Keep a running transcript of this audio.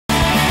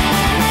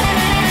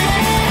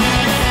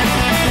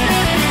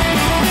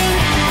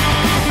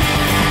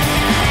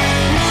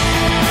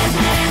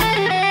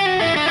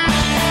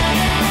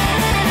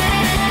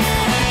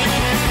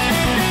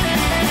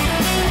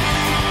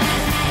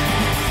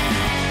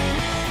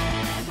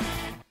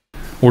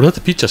俺だっ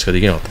てピッチャーしか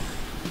できなかった。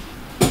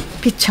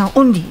ピッチャー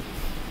オンリ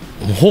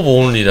ー。ほぼ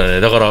オンリーだね。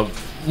だから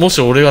もし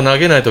俺が投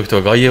げない時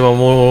とか外野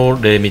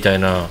守れみたい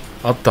な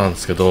あったんで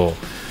すけど、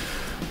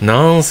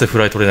なんせフ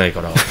ライ取れない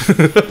から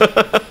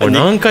俺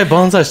何回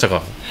万歳した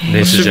か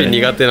練習中に。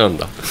苦手なん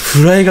だ。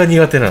フライが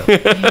苦手なの。ゴ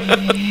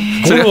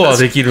ロは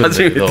できるんだ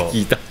けど、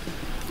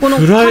この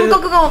感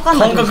覚が分かん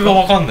ない。感覚が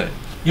分かんない。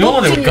今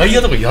まで俺外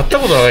野とかやった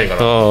ことないか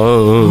ら。ま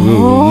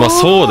あ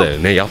そうだよ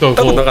ね。やったこ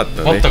となかっ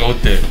たね。バッターが打っ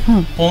て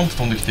ポンと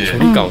飛んできて、距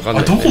離感分かん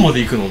ない。どこまで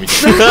行くのみ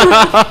たい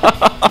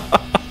な。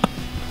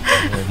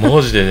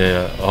マジで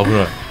ね危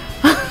ない。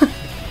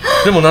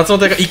でも夏の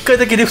大会1回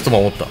だけレフト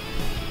守った。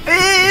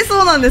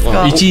そうなんです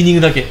か。1イニン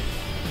グだけ。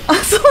あ、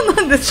そう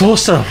なんです。そう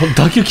したら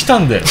打球来た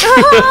んだよ。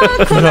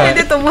来ない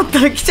でと思った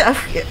ら来ちゃう。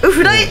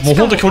フライ。もう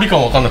本当距離感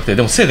分かんなくて、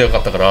でも精度良か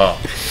ったから、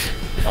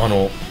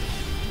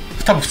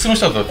多分普通の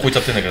人だったらこういっちゃ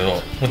ってるんだけど、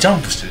もうジャ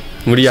ンプしてる。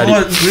無理やり。無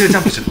理やりジャ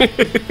ンプしてる。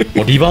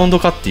もうリバウンド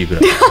かっていうぐ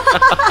らい。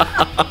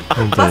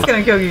バスケ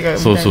の競技がみ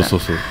たいな。そ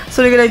う。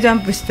それぐらいジャ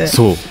ンプして。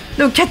そう。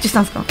でもキャッチし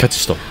たんですか。キャッチ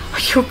した。よ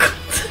かっ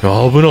た。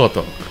危な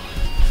かった。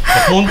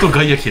本当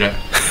外野嫌い。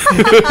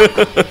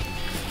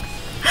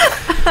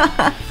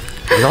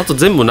あと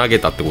全部投げ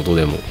たってこと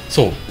でも。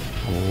そう。も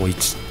う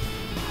1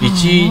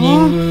イニ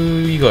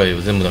ング以外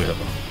は全部投げたか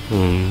ら。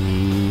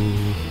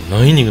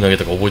何イニング投げ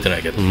たか覚えてな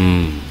いけど。そういう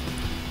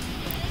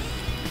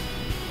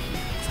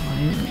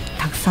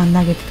たくさん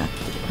投げてたっ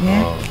ていう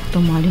ねこと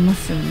もありま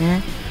すよ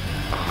ね。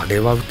あれ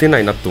は打てな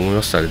いなって思い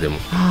ましたね。でも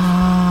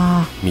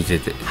見て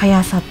て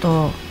速さ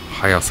と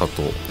あ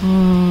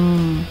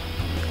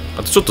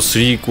とちょっと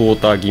3クォー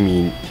ター気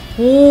味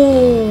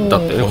だ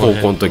ったよね。高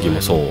校の時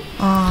もそう。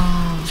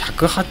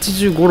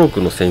185、6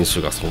の選手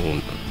がその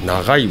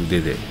長い腕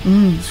で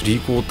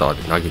3クォータ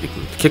ーで投げてく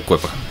るって結構や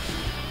っぱ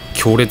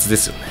強烈で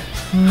すよね。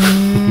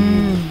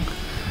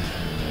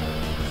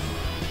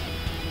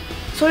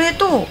それ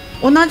と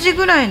同じ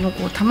ぐらいの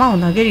こう球を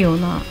投げるよう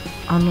な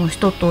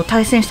人と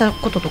対戦した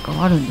こととか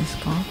はあるんです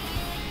か。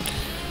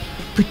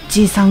ぶっ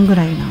ちーさんぐ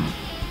らいな、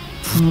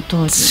その当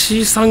時。ぶっち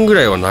ーさんぐ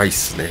らいはないっ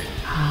すね。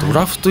ド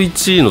ラフト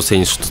1位の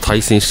選手と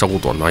対戦したこ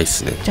とはないっ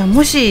すね。じゃあ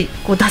もし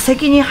こう打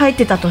席に入っ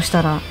てたとし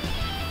たら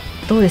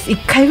どうです。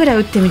1回ぐらい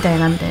打ってみたい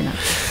なみたいな。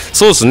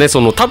そうですね。そ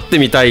の立って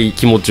みたい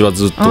気持ちは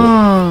ずっと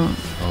あ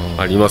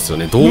りますよ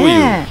ね。どう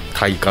いう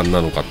体感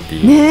なのかってい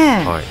う。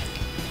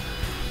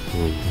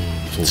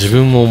自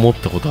分も思っ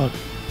たことある。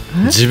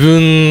自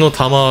分の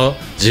球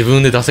自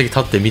分で打席立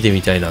って見て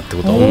みたいなって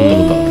ことは思った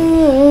ことある。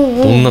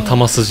どんな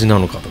球筋な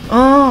のかと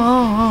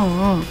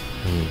か。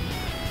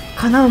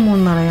叶うも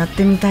んならやっ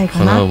てみたい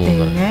かなってい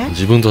うね。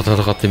自分と戦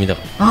ってみた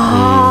かっ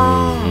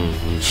た。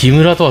木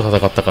村とは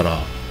戦ったから。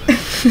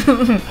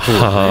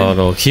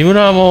木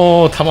村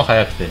も球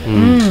速くて、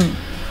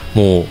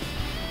もう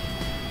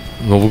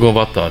僕も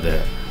バッター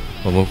で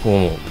向こう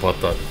もバッ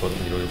ターで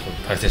いろいろ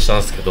対戦した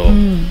んですけど、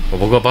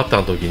僕がバッター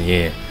の時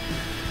に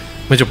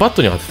一応バッ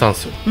トに当てたんで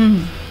すよ。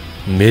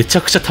めち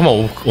ゃくちゃ球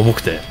重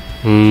くて、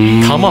球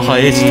速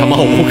いし球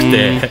重く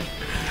て、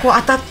こう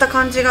当たった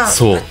感じが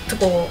そう。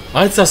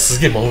あいつはす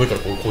げえ真上から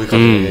こういう感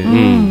じで、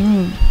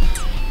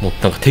もう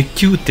なんか鉄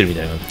球打ってるみ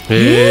たいな。そん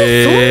なに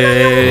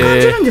重く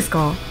感じるんです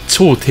か。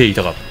超手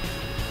痛かった。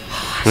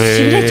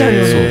しびれちゃう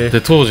よね。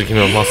で当時君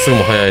はまっすぐ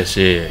も速い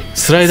し、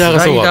スライダーが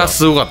すごかった。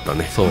すごかった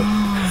ね。そう。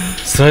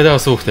スライダーが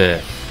すごく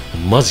て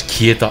マジ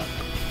消えた。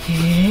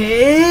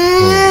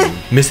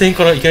目線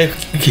からいきなり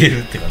消える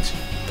って感じ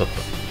だっ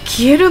た。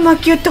消える魔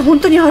球って本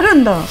当にある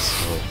んだ。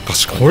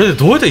確かに。これで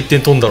どうやって1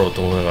点取んだろう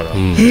と思いながら、戦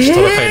いな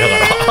がら。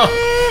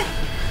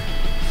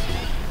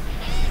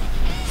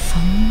そ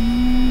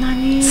んな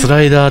にス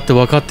ライダーって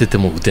分かってて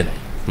も打てな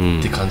い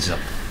って感じだっ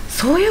た。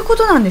そういうこ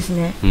となんです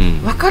ね。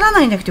分から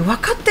ないんじゃなくて分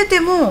かってて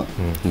も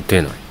打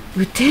てな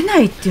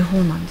いっていう方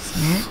なんです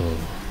ね。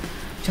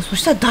じゃあそ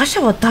したら打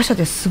者は打者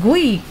ですご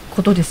い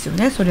ことですよ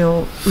ね。それ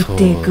を打っ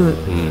ていく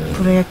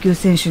プロ野球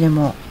選手で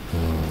も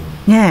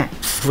ね。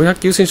プロ野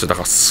球選手だ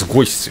からす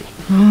ごいっすよ。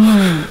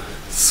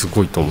す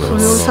ごいと思いま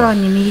す。それをさら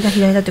に右だ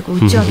左だってこう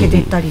打ち分けて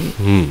いったり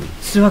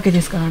するわけ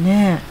ですから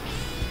ね。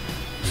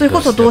それ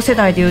こそ同世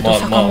代でいうと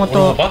坂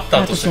本バッ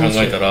ターとして考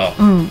えたら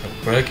プ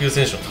ロ野球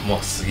選手の球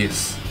はすげえで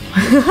す。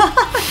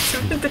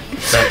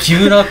木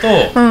村と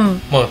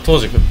当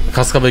時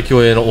春日部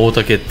共栄の大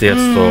竹ってや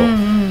つと、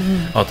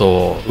あ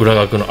と浦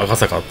学の赤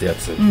坂ってや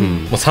つ、もう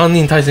3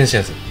人対戦して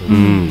るんで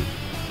す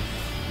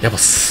よ。やっぱ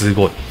す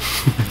ごい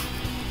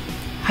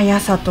速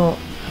さと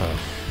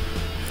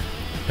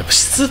やっぱ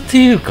質って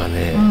いうか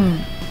ね、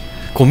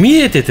こう見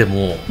えてて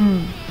も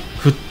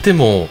振って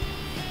も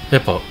や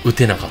っぱ打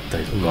てなかった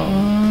りとか、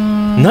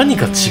何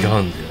か違うんだ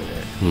よ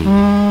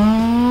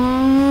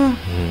ね。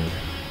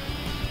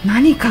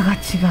何かが違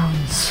うんだ。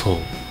そう。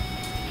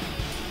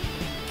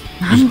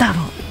なんだろ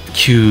う。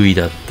球威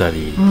だった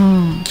り、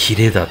キ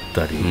レだっ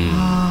たり、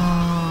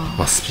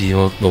スピ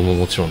ードも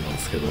もちろんなんで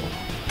すけど。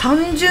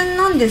単純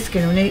なんですけ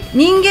どね。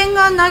人間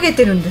が投げ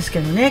てるんです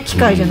けどね。機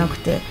械じゃなく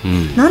て。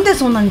なんで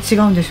そんなに違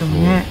うんでしょう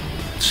ね。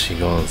違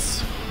うんで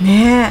すよ。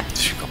ねえ。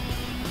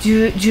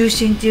重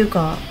心っていう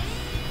か。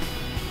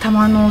球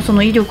のそ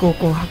の威力を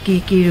こう発揮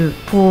できる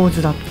ポー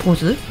ズ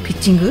ピッ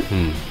チング、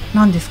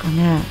なんですか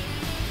ね。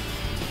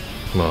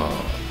まあ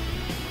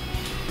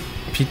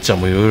ピッチャー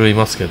もいろいろい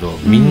ますけど、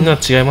みんな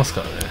違います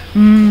からね。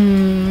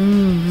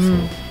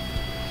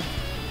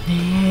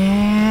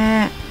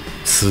ね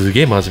え。す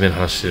げえ真面目な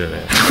話してるよ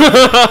ね。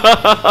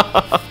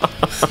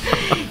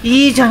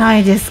いいじゃな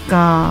いです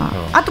か。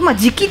あとまあ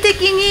時期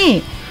的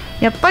に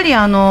やっぱりこ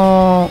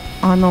の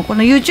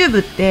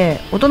YouTube っ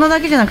て大人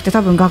だけじゃなくて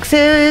多分学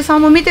生さ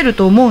んも見てる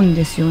と思うん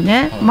ですよ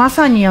ね。ま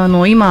さに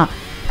今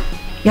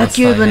野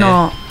球部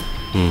の、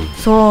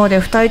そう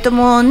で2人と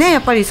もねや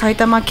っぱり埼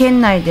玉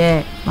県内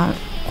で、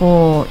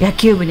こう野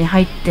球部に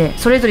入って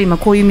それぞれ今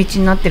こういう道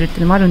になってるってい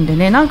うのもあるんで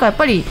ね、なんかやっ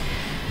ぱり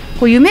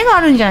こう夢が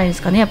あるんじゃないで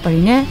すかね、やっぱ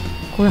りね。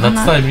こういう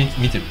夏祭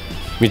見てる？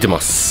見て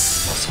ま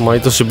す。毎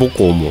年母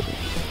校も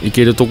行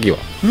けるときは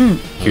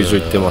球場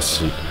行ってます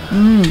し、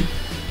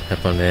やっ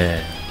ぱ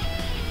ね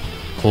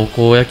高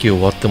校野球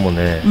終わっても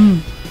ね、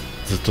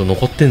ずっと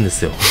残ってんで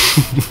すよ。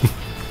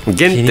原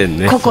点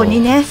ね。ここに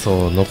ね、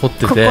そう残って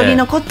て、ここに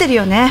残ってる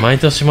よね。毎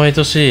年毎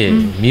年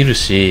見る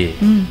し、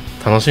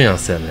楽しみなんで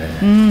すよね。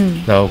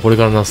だからこれ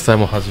から夏祭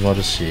も始ま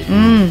るし、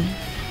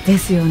で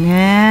すよ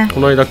ね。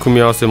この間組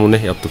み合わせも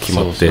ねやっと決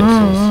まって、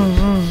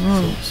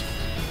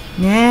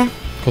ね。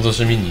今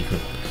年見に行くの？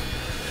今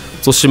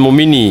年も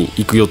見に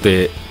行く予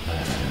定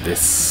で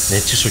す。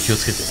熱中症気を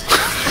つけて。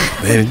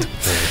2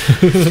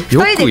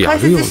人で解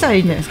説したらい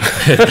いんじゃないですか。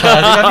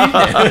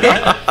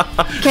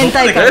県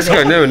大会で。確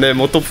かにね、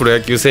元プロ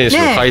野球選手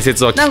の解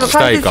説は聞き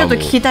たいかも。ちょっ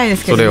と聞きたいで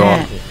すけどね。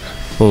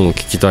それは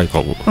聞きたい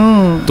かも。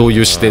どうい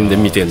う視点で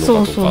見てん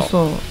のかと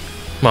か。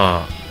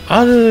まあ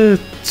あるっ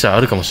ちゃ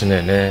あるかもしれな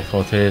いね。こ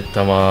のテー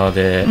タマ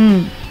で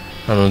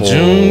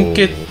準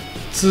決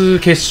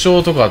決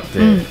勝とかって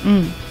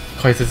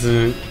解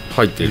説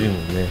入ってるも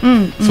ん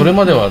ね。それ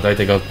までは大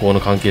体学校の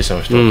関係者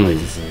の人が解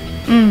説に。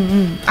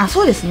あ、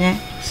そうですね。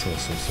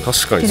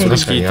確かにそれ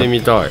聞いて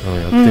みたい。やって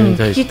み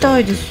たい。聞きた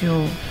いですよ。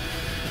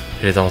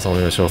テータマさんお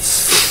願いしま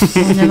す。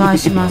お願い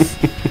します。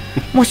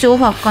もしオ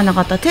ファーかかんな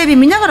かったらテレビ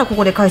見ながらこ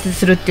こで解説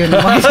するっていう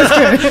のもありですけ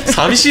どね。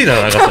寂しい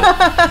な、なん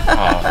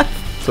か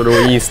それ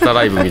をインスタ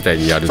ライブみたい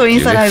にやるっていうね。そう、イン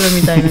スタライブ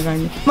みたいな感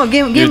じ。まあ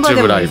現場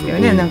でもですけど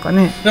ね、なんか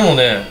ね。でも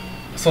ね、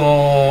そ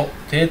の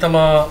テータ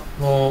マ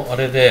のあ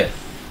れで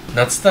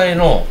夏隊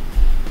の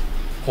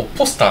こう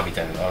ポスターみ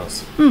たいなのがあるんで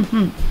すよ。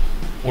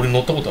俺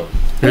乗ったことある。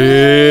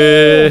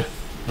へえ。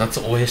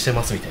夏応援して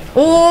ますみたいな。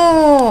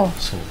おお。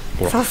そ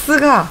う。さす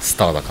が。ス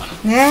ターだか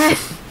ら。ね。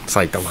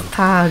埼玉の。ス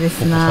ターで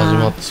すな。始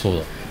まってそう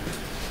だ。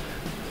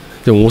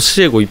でも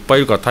教え子いっぱい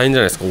いるから大変じ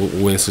ゃないですか。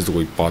応援するとこ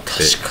いっぱいあって。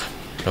確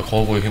かに。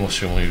川越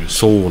東もいるし。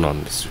そうな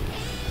んですよ。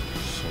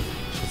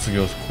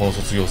この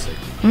卒業生。いっ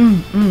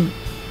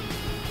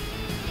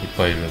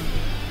ぱいいるんで。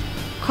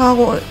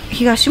川越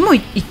東も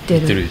行って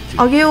る。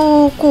上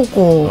尾高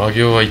校。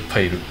上尾はいっぱ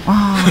いいる。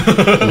ああ、こ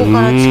こから近いで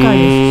すし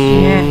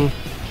ね。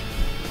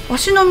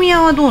鷲宮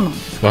はどうなんで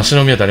すか？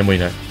鷲宮誰もい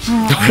ない。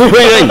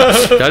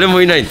誰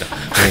もいないんだ。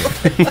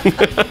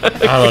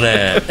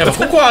やっぱ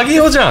ここは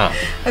上尾じゃん。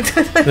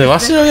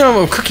鷲宮は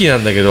もう茎な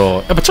んだけ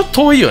ど、やっぱちょっ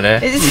と遠いよ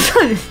ね。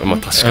そうです。まあ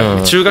確か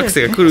に中学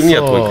生が来るに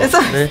は遠いか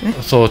らね。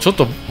そう、ちょっ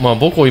とまあ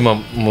母校今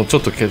もうちょ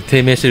っと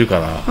低迷してるか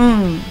ら。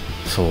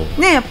そ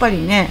うね、やっぱり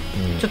ね、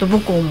ちょっと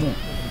母校も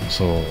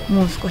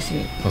もう少し。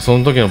そ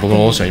の時の僕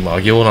の恩師は今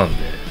上尾なんで。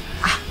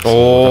お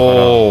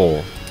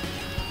お。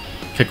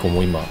結構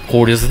もう今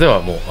公立で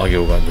はもう上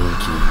尾が人気。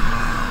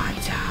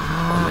じゃ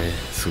あ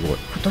すごい。今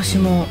年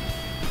も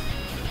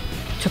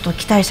ちょっと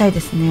期待したいで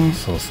すね。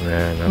そうです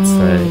ね、夏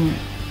祭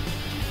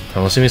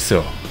楽しみっす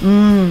よ。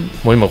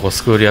もう今こう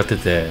スクールやって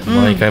て、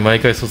毎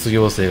回卒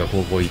業生が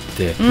高校行っ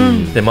て、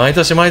で毎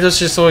年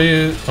そう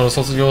いう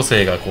卒業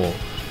生がこう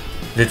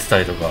出てた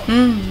りとか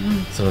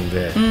するん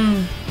で、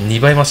2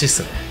倍増しっ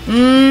すね。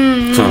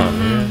そうだ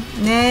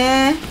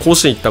ね。甲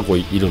子園行った子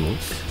いるの？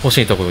甲子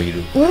園行った子い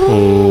る。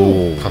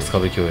春日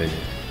部共栄で。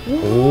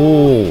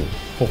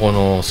ここ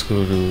のスク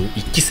ール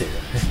1期生だね。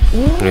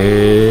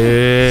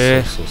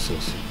へえ。そう。そ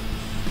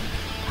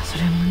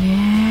れも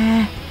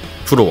ね。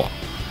プロは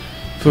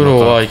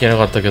行けな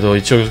かったけど、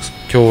一応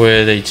共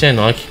栄で1年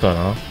の秋か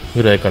な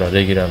ぐらいから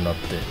レギュラーになっ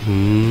て、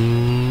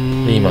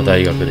で今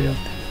大学でやっ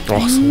て。そう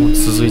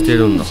続いて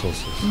るんだ。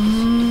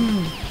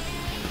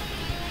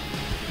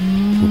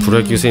プロ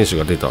野球選手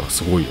が出たら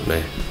すごいよ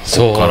ね。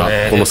ここから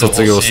この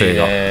卒業生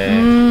が。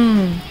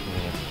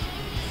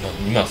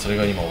今それ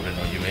が今俺の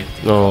夢っ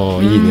ていうか、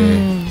いい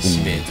ね。使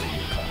命という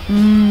か。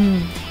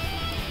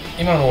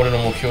今の俺の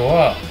目標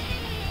は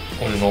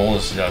俺の恩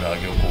師である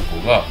上尾高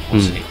校が甲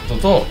子園に行くこ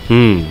とと、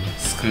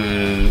スク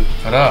ール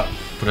から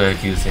プロ野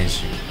球選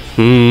手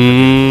が今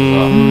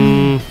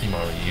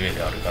の夢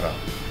であるから。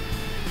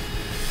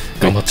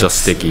めっちゃ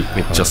素敵。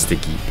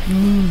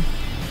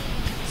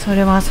そ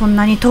れはそん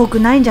なに遠く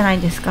ないんじゃない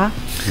ですか？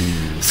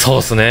そう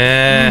です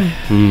ね。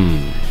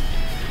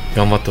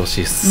頑張ってほし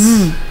いで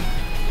す。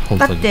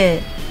だっ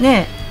て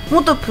ね、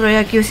元プロ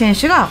野球選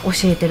手が教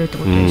えてるって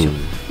ことでしょ。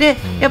で、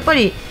やっぱ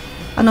り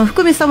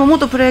福光さんも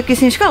元プロ野球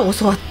選手から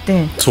教わっ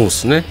て、そうで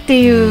すね。っ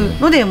ていう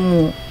ので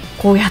もう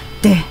こうやっ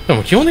て。で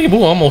も基本的に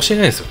僕はあんま教え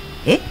ないんですよ、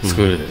ス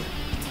クール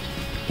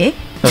で。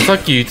さ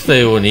っき言ってた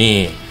よう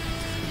に、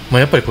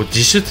やっぱりこう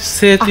自主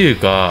性という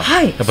か、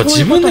やっぱ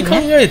自分で考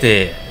え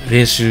て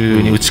練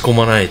習に打ち込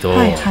まないと、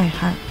や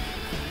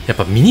っ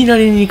ぱ身にな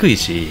りにくい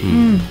し、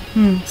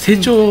成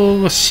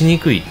長はしに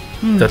くい。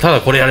ただ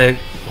これやれ、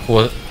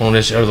この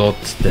練習やるぞっ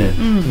つって、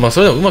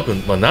それでもうまく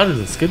なる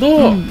んですけど、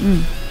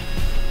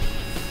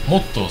も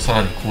っとさ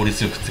らに効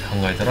率よくって考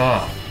えたら、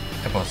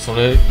やっぱそ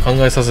れ考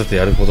えさせて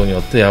やることによ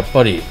ってやっ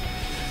ぱり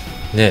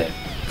ね、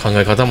考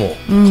え方も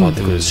変わっ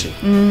てくるし、っ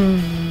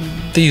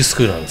ていうス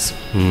クールなんですよ。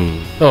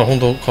だから本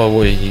当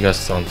川越東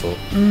さんと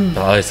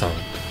愛さん、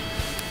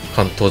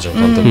当時の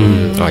監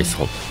督愛さ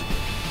ん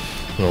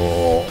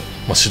の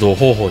指導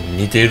方法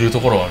に似ている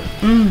ところはある。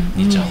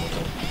似ちゃうのと。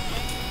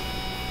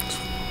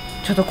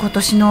ちょっと今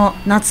年の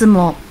夏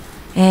も、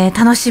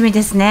楽しみ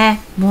ですね。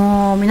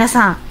もう皆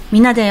さんみ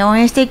んなで応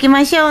援していき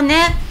ましょう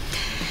ね。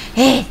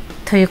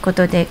というこ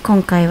とで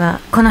今回は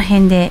この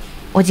辺で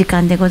お時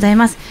間でござい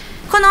ます。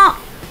この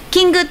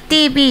キング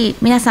TV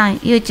皆さん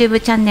YouTube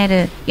チャンネ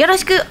ルよろ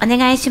しくお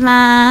願いし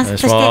ます。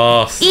そ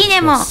していい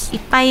ねもいっ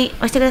ぱい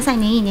押してください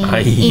ね。いいね、いいね、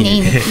いいね、い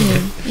いね、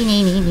いいね、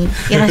いいね、いいね、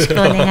よろしくお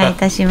願いい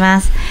たし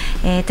ます。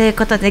という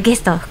ことでゲ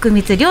スト福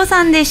光亮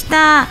さんでし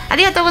た。あ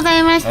りがとうござ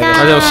いました。ありが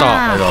とうございまし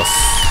た。ありがとうございま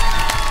す。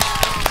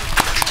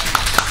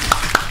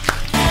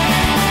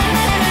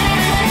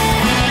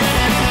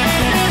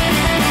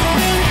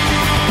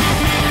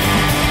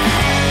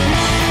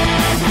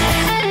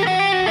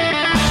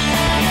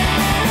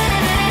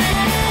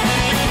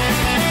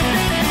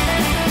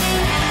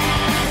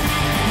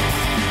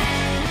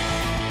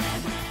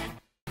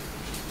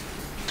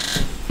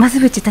増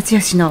渕竜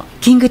義の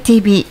キング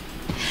TV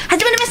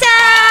始まりまし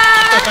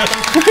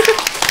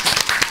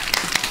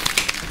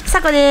た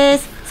sakoで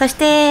す。そし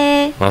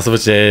て増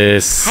渕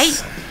です。はい。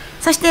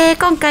そして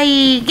今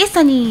回ゲス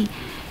トに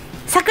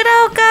桜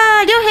岡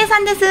亮平さ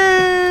んです。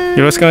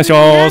よろしくお願いしま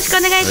す。よろしくお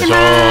願いし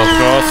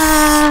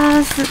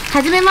ます。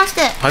はじめまし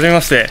て。はじめ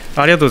まして。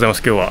ありがとうございま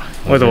す。今日はあ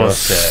りがとうございま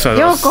す。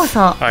ようこ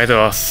そ。ありがとうござい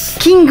ます。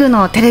キング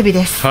のテレビ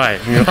です。はい。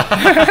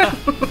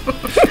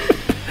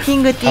キ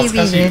ング TV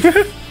です。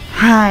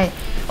はい。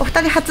お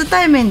二人初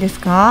対面です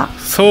か？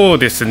そう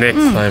ですね、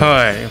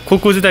はい、高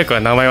校時代から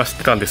名前は知っ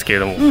てたんですけれ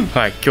ども、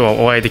はい、今日は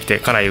お会いできて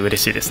かなり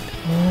嬉しいです、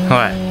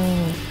は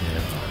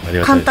い、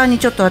簡単に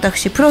ちょっと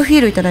私プロフィ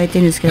ールいただいて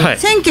るんですけど、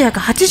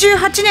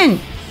1988年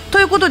と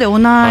いうことで同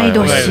い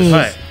年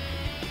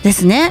で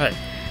すね、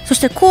そし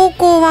て高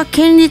校は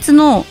県立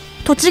の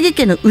栃木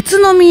県の宇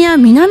都宮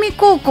南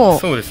高校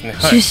出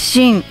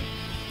身、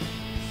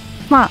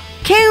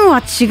県は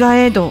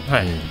違えど、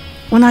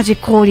同じ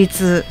公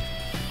立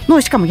の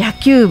しかも野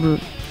球部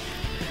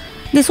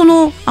で、そ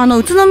の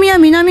宇都宮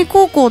南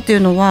高校ってい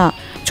うのは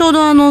ちょう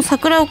ど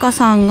桜岡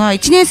さんが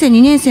1年生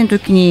2年生の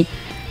時に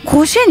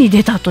甲子園に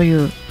出たと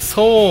いう。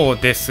そう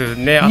です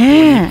ね。あと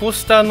2個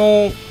下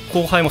の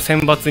後輩も選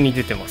抜に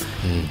出てます、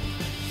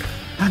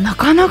な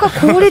かなか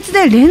公立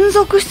で連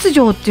続出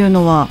場っていう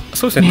のは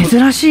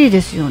珍しい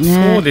ですよ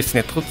ね。そうです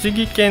ね。栃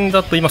木県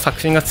だと今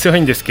作新が強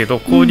いんですけど、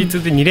公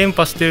立で2連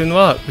覇しているの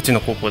はうちの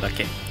高校だ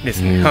けで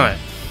すね、はい。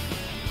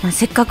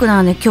せっかく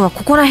なので今日は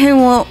ここら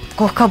辺を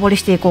深掘り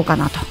していこうか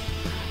なと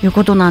いう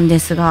ことなんで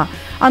すが、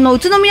宇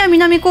都宮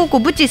南高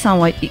校ぶちさん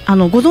はご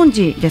存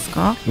知です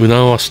か？うな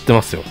んは知って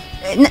ますよ。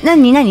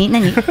何宇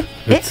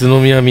都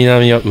宮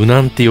南はう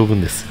なんって呼ぶん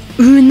です。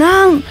う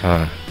なん、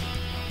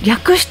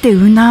略して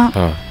うなん、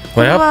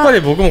やっぱ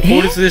り僕も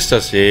公立でし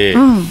たし、や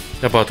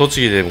っぱ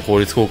栃木でも公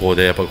立高校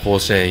でやっぱ甲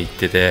子園行っ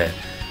てて、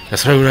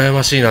それは羨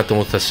ましいなと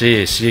思ってた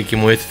し、刺激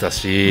も得てた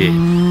し、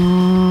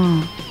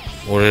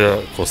俺ら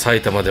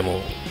埼玉で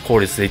も公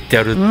立で行って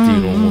やるってい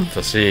うのを思って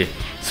たし、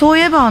そう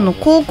いえば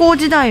高校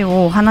時代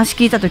を話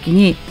聞いたとき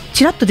に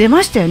ちらっと出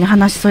ましたよね、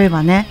話。そういえ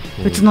ばね、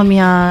宇都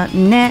宮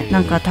にね、な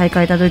んか大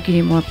会行った時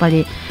にもやっぱ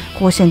り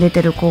甲子園出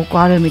てる高校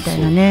あるみたい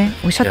なね、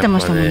おっしゃってま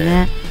したもん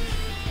ね。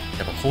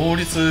やっぱ公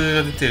立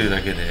が出てる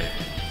だけで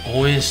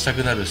応援した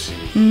くなるし、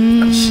刺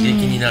激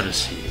になる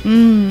し、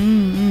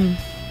本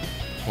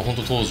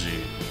当当時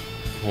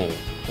も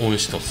う応援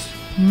してたっす。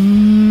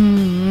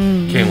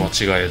県は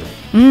違えど。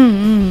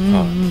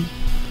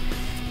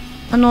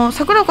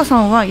桜岡さ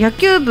んは野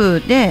球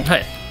部で、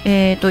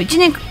1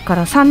年か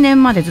ら3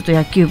年までずっと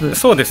野球部。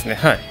そうですね、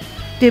はい。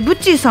でぶっ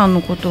ちーさん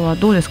のことは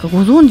どうですか、ご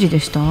存知で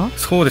した？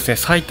そうですね、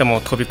埼玉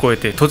を飛び越え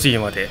て栃木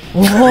まで来て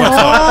まし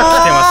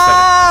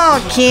た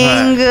ね。キ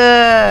ング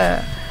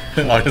あ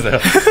りがとうございま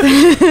す。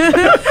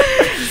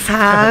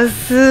さ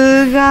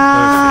す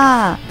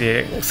が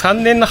で、3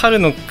年の春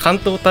の関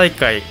東大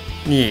会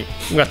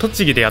が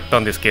栃木でやった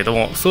んですけれど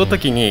も、その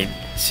時に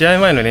試合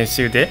前の練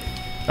習で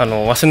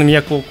鷲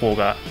宮高校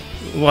が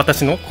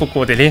私の高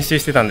校で練習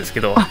してたんです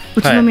けど、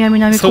宇都宮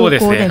南高校で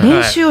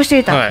練習をして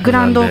いた、グ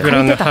ラウンドを借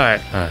りてた。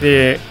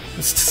で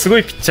すご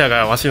いピッチャー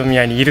が鷲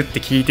宮にいるって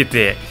聞いて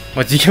て、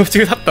授業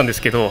中だったんで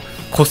すけど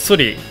こっそ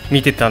り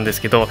見てたんで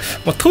すけど、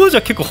当時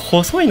は結構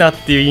細いなっ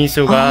ていう印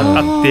象が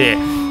あって、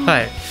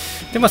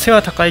で背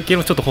は高いけ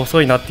どちょっと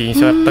細いなっていう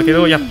印象だったけ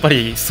ど、やっぱ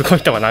りすごい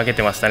球投げ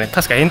てましたね。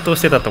確か遠投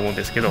してたと思うん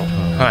ですけど、は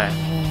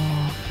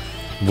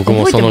い、僕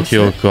もその記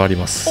憶あり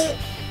ます。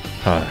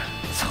はい、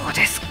そう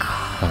ですか、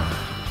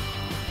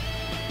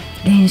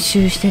練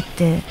習してっ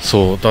て。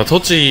そうだから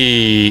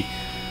栃木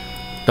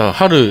だから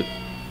春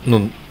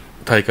の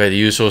大会で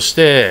優勝し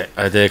て、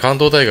で関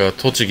東大会が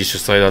栃木主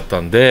催だった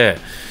んで、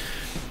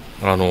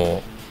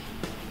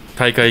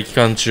大会期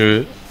間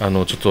中ち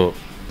ょっと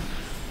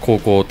高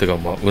校っていう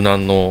か、宇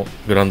南の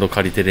グラウンド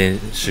借りて練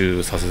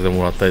習させて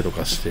もらったりと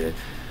かして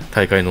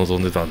大会に臨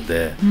んでたん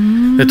で、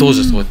で当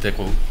時そうやって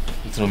こう宇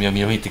都宮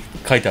南って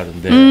書いてある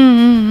んで、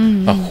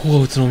あ、ここ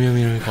が宇都宮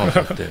南かと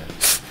思って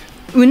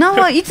宇南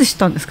はいつ知っ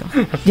たんですか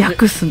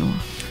略すのは。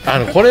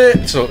これ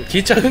ちょっと聞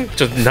いちゃう、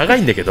ちょっと長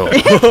いんだけど知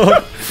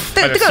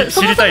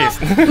りたいで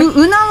す。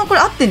宇南はこれ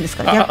合ってんです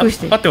か、略し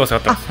て。合ってます、合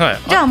ってます。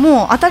じゃあ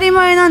もう当たり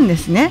前なんで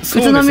すね、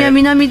宇都宮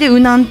南で宇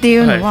南ってい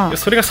うのは。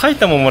それが埼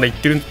玉まで行っ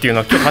てるっていうの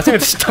は今日初め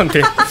て知ったん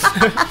で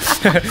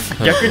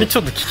逆にち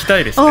ょっと聞きた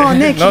いですね。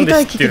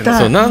聞きたい。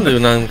そう、なんで宇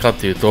南かっ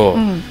ていうと、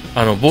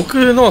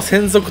僕の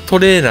専属ト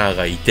レーナー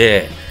がい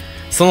て、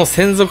その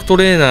専属ト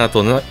レーナー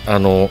と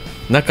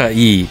仲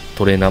いい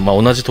トレーナ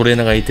ー、同じトレー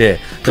ナーがいて、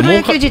プロ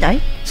野球時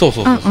代？そう、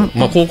高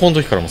校の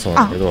時からもそう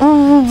なんだけど、そ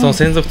の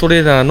専属ト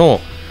レーナー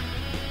の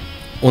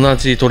同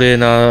じトレー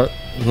ナ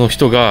ーの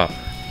人が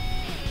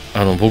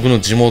僕の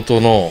地元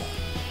の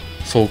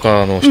草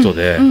加の人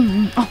で、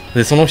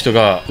でその人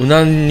が宇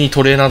南に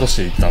トレーナーとし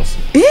て行ったんです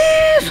よ。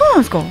そうなん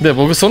ですか。で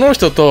僕その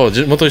人と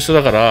地元一緒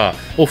だから、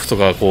オフと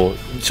かこ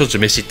うしょっちゅ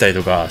う飯行ったり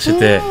とかして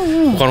て、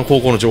他の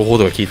高校の情報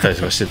とか聞いたり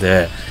とかして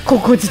て、高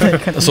校時代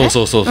からね。そう、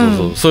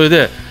それ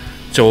で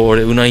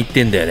俺宇南行っ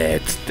てんだよね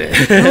っつって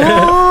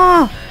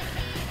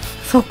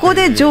そこ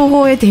で情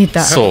報を得てい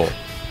た。そ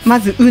う、ま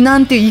ず宇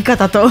南っていう言い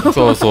方と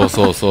そう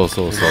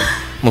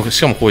もう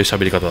しかもこういう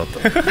喋り方だった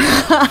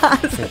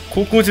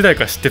高校時代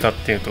から知ってたっ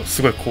ていうと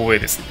すごい光栄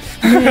です。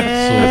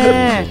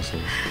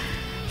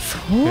そ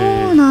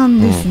うな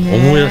んですね。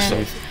思い出した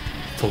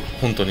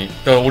本当に。だ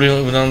から俺が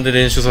宇南で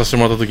練習させて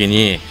もらった時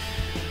に、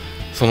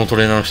そのト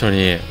レーナーの人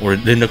に俺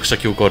連絡した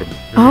記憶あるもん。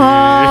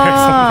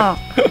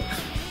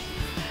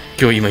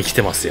今日今来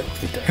てますよ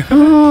みたいな。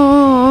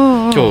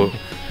今日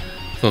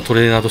そのト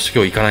レーナーとして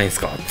今日行かないんです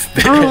かっつっ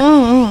てそうい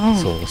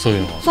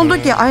うのは。その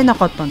時会えな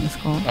かったんです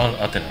か？会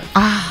ってない。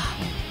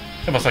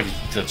やっぱさっき言っ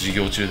た授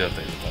業中であっ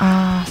たりと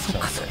か。そっ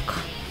か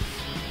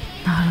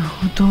なる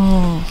ほど。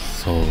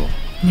そう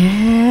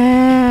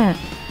ね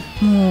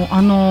え、も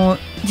う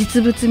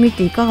実物見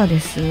ていかがで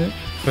す？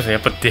や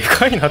っぱで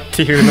かいなっ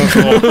ていうのと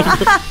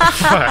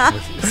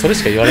それ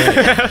しか言われない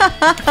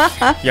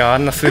いや、あ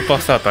んなスーパー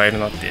スターと会える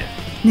なって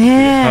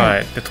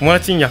ね。で友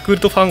達にヤクル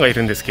トファンがい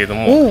るんですけれど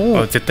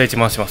も、絶対自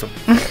慢します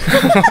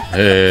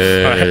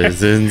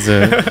全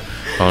然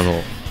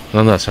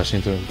なんなら写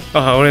真撮る。お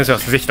願いしま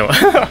す、ぜひと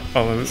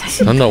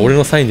なんなら俺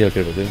のサインでよけ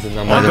れば全然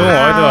名前でも。どうも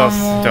ありがとうございます。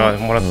じゃあ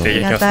もらってい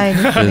きます。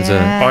全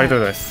然ありがとう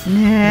ございます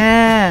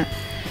ね。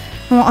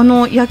も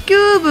う野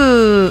球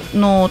部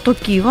の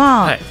時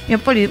はや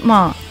っぱり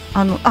対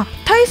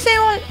戦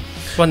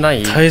はな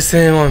い。対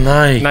戦は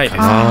ないか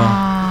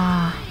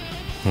な。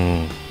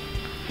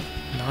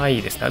な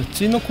いですね。う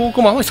ちの高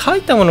校もあんまり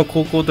埼玉の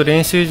高校と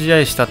練習試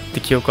合したって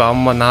記憶はあ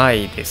んまな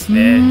いです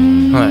ね。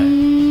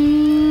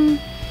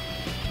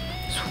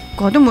そっ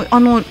か。でも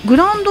グ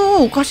ラウンド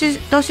をお貸し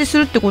出しす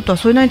るってことは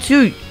それなりに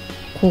強い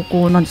高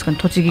校なんですかね、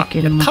栃木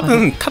県の中で。多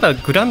分ただ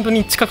グラウンド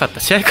に近かった、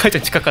試合会場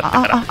に近かった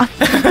から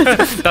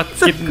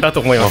だ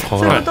と思います。そう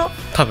いうこと。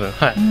多分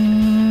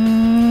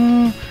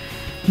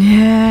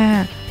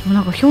ねえ、な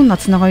んかひょんな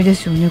つながりで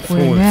すよね、こ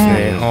れね。そうで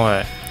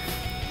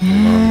す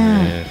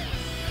ね。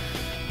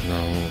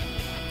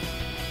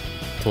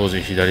当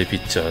時左ピ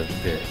ッチャ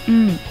ーで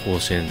甲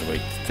子園とか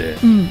行って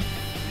て、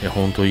いや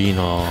本当いい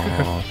なーっ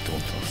て思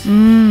ってま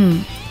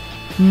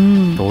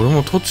す。俺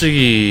も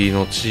栃木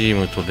のチー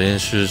ムと練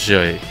習試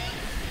合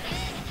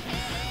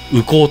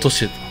宇高と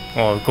して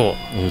た。宇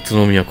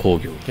都宮工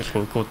業。結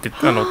構宇高って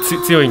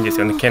強いんです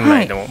よね、県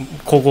内でも。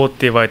古豪っ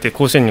て呼ばれて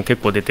甲子園に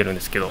結構出てるん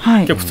ですけど、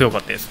結構強か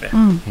ったですね。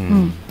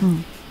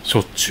し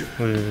ょっちゅ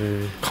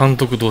う監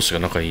督同士が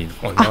仲いい。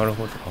なる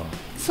ほど。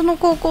その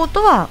高校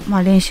とは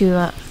練習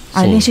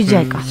試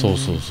合か。そうもう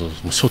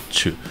しょっ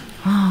ちゅう。じ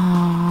ゃ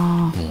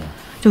あ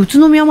宇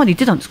都宮まで行っ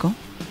てたんですか？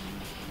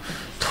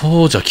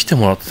当時は来て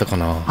もらってたか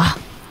な。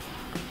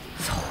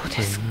そう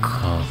です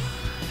か。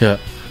いや、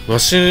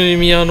鷲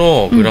宮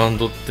のグラウン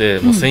ドって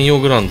もう専用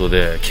グラウンド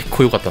で結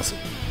構良かったんですよ。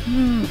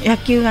野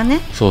球がね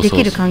で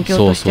きる環境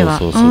としては。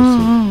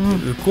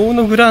宇高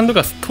のグラウンド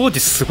が当時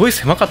すごい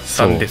狭かっ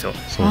たんですよ。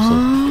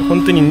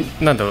本当に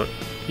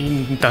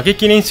打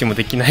撃練習も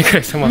できないぐら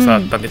い狭さあ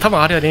ったんで、多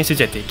分あれは練習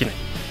試合できない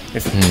で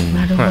す。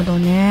なるほど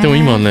ね。でも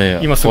今ね、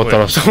今すごい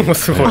今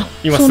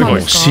すご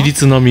い私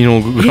立並みの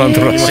グラウン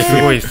ドらしい。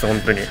すごいです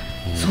本当に。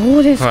そ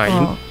うです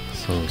か。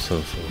そう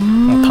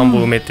田んぼ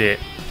埋めて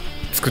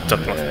作っちゃっ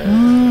てま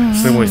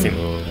す。すごいです今。宇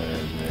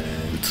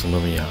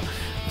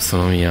都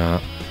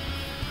宮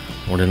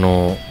俺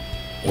の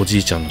おじ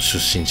いちゃんの出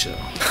身地だ。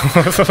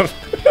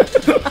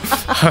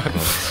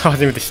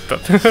初めて知った。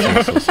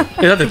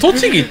だって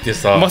栃木って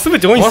さ増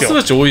渕多いんです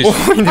よ。増渕多い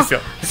んですよ。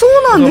そ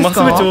うなんです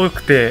か。増渕多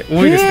くて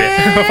多いですね。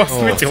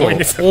増渕多いん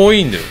ですよ。多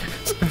いんだよ。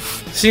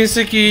親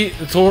戚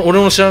俺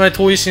も知らない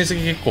遠い親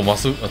戚結構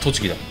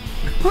栃木だ。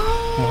増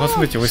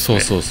渕多いですね。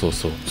そう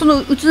その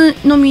宇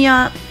都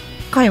宮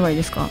界隈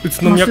ですか。宇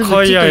都宮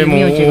界隈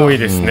も多い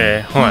です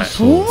ね。はい。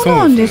そう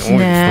なんです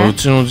ね。う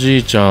ちのじ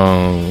いちゃ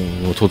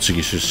んも栃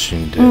木出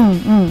身で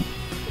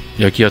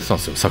野球やってたん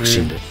ですよ、作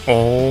新で。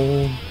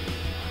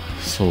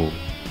そう。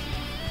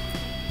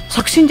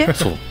作新で？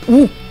そう。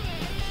お。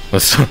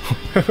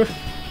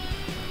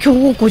強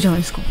豪校じゃない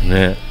ですか。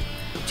ね。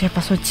じゃあやっ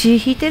ぱそれ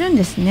血引いてるん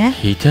ですね。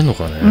引いてんの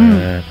か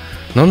ね。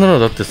なんなら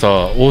だって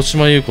さ、大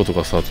島優子と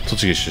かさ、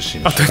栃木出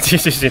身。栃木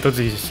出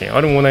身。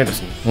あれも同い年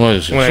に。同い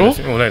年で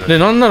しょ。で、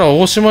なんなら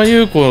大島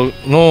優子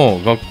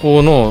の学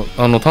校の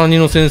担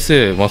任の先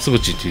生、増渕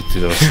って言って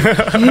たらしい。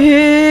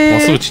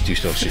増渕っていう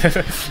人らしい。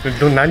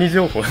何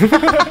情報？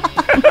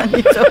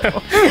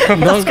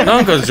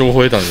なんか情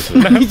報得たんですよ。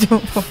何情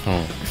報？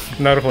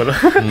なるほど。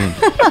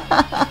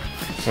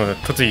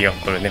栃木が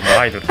これね、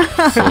アイドル。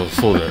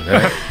そうだよ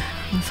ね。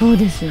そう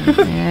ですよ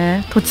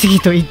ね。栃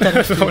木と言った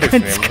らそういう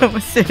感じかも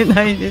しれ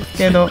ないです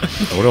けど。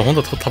俺は本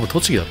当多分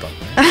栃木だったん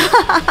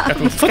だ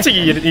ね。栃木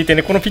にいて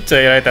ね、このピッチャ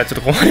ーやられたらちょ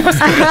っと困ります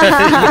け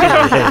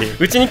どね。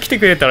うちに来て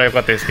くれたらよか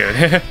ったですけど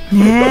ね。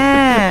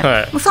ね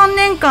え。3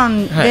年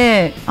間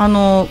で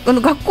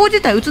学校自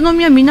体宇都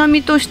宮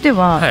南として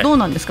はどう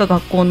なんですか、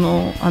学校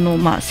の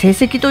成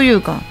績とい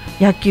うか。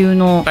野球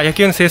の成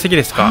績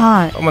です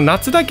か。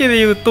夏だけで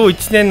いうと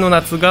1年の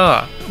夏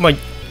が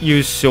優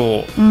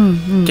勝、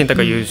県大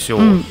会優勝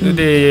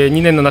で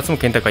2年の夏も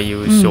県大会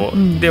優勝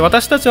で、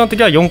私たちの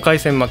時は4回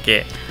戦負け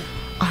ですね。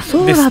あ、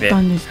そうだった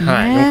んですね。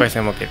はい、4回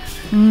戦負けで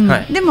す。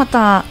でま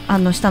た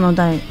下の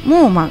代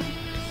も勝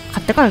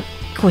ってから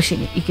甲子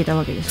園に行けた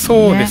わけですね。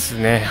そうです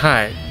ね。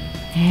はい。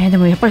で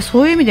もやっぱり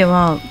そういう意味で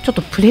はちょっ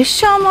とプレッ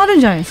シャーもあるん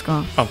じゃないです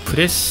か。プ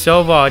レッシ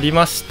ャーはあり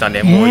ました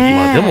ね。もう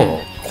今で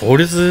も効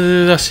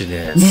率だし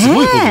ね、す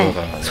ごいことだ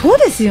からね。そう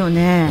ですよ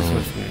ね。そう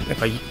ですね。なん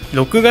か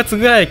6月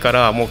ぐらいか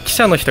らもう記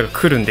者の人が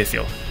来るんです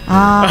よ。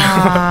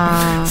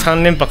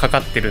3連覇かか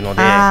ってるの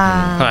で、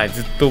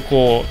ずっと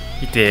こ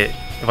ういて、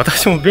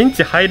私もベン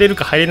チ入れる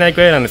か入れない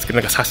くらいなんですけど、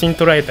なんか写真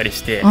撮られたり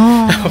して、そう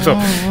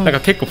なんか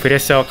結構プレッ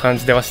シャーを感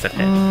じてました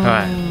ね。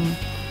は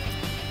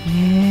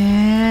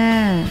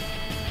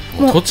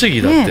い。栃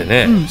木だって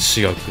ね、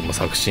私学も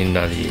作新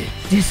ラリ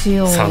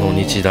ー、佐野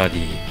日ラリ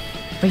ー。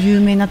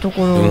有名なと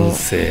ころ、文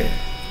星、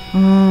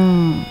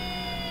もう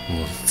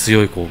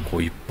強い高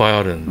校いっぱい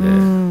ある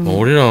んで、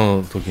俺ら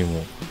の時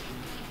も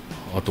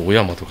あと小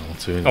山とかも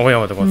強いの。小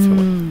山とかも強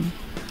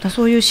い。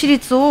そういう私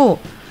立を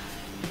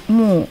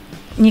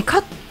に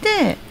勝って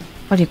やっ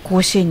ぱり甲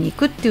子園に行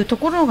くっていうと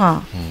ころが、や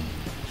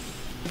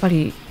っぱ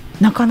り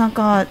なかな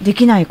かで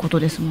きないこと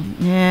ですもん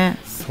ね。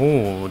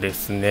そうで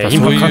すね。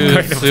そうい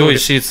う強い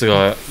私立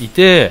がい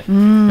て、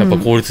やっぱ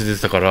効率出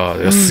てたか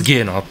ら、す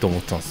げえなって思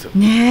ったんですよ。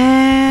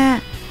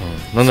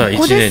なんなら1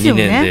年2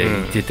年で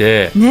行って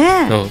て、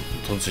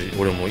当時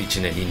俺も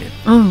1年2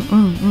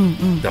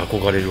年で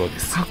憧れるわけで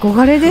す。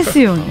憧れです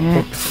よ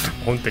ね。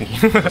本当に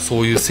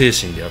そういう精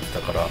神でやって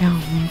たから。いや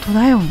本当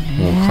だよね。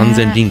もう完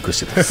全リンク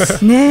してま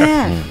す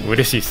ね。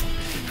嬉しいです。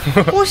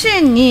甲子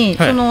園に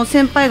その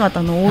先輩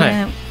方の応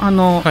援、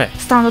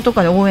スタンドと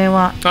かで応援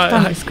はし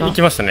たんですか？行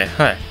きましたね。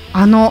はい。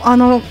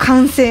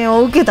歓声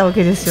を受けたわ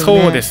けですよ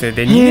ね。そうですね。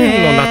で2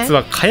年の夏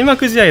は開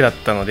幕試合だっ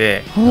たの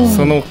で、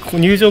その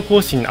入場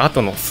行進の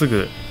後のす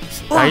ぐ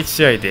第一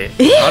試合で、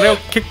あれは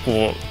結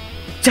構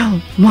じゃあ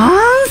満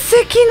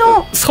席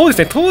の。そうです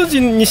ね。当時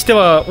にして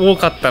は多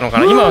かったのか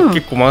な。今は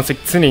結構満席、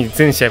常に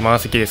全試合満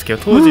席ですけ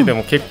ど、当時で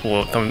も結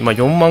構多分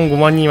4万5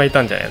万人はい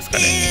たんじゃないですか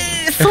ね。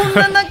そん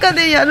な中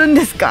でやるん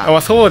です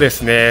か？そうで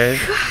すね。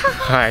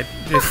はい。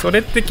でそれ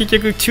って結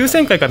局抽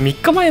選会が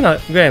3日前ぐ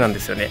らいなんで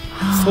すよね。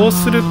そう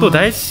すると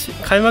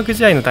開幕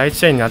試合の第一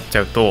試合になっち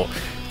ゃうと、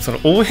その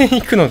応援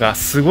行くのが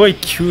すごい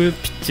急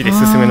ピッチで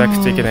進めな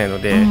くちゃいけない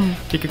ので、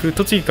結局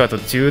栃木からと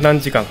10何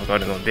時間かか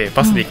るので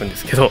バスで行くんで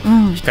すけど、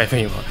控え部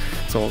員は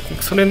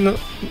それの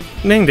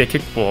面で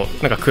結構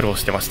なんか苦労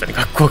してましたね、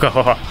学校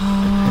側は。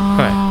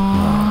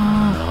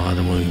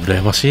でも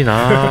羨ましい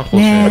な。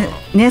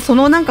ね、そ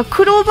のなんか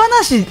苦労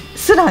話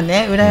すら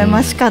ね羨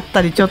ましかっ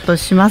たりちょっと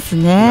します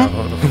ね。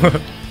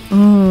そ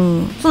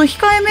の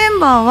控えメン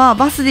バーは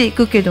バスで行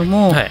くけど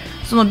も、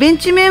そのベン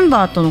チメン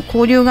バーとの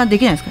交流がで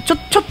きないですか？ちょ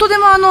っとで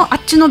もあ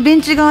っちのベ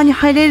ンチ側に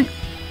入れる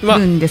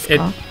んです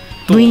か？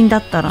部員だ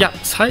ったら。いや、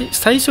最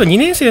初2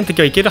年生の時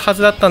は行けるは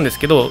ずだったんです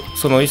けど、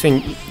その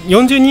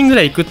40人ぐ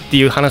らい行くって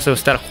いう話を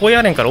したら高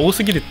野連から多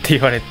すぎるって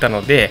言われた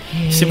ので、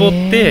絞っ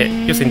て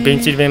要するにベ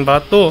ンチメン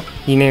バーと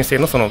2年生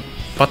のその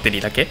バッテリ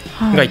ーだけ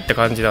が行った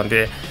感じなん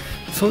で、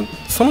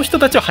その人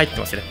たちは入って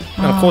ますね。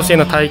甲子園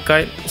の大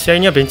会試合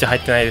にはベンチ入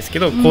ってないですけ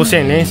ど、甲子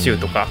園練習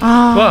とか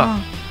は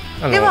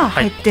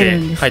入ってる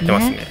んですね。入って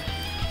ますね。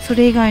そ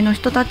れ以外の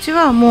人たち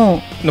は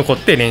もう残っ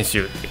て練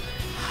習。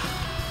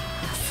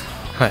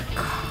はい。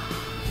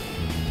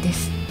で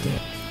すって。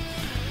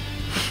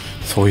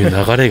そういう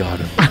流れがあ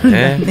るんだ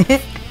ね。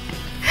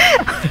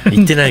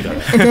行ってないから、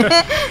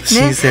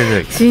新鮮だ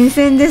よ、新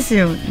鮮です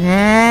よ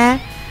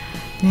ね。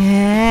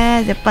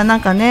ねえ、やっぱな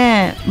んか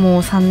ね、も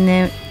う3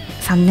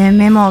年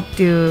目もっ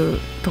ていう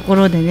とこ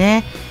ろで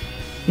ね、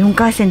4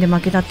回戦で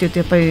負けたっていうと、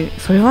やっぱり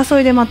それはそ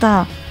れでま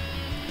た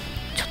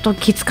ちょっと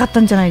きつかった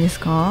んじゃないです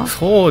か。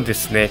そうで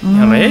すね、エ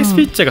ース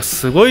ピッチャーが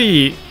すご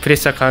いプレッ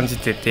シャー感じ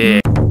てて、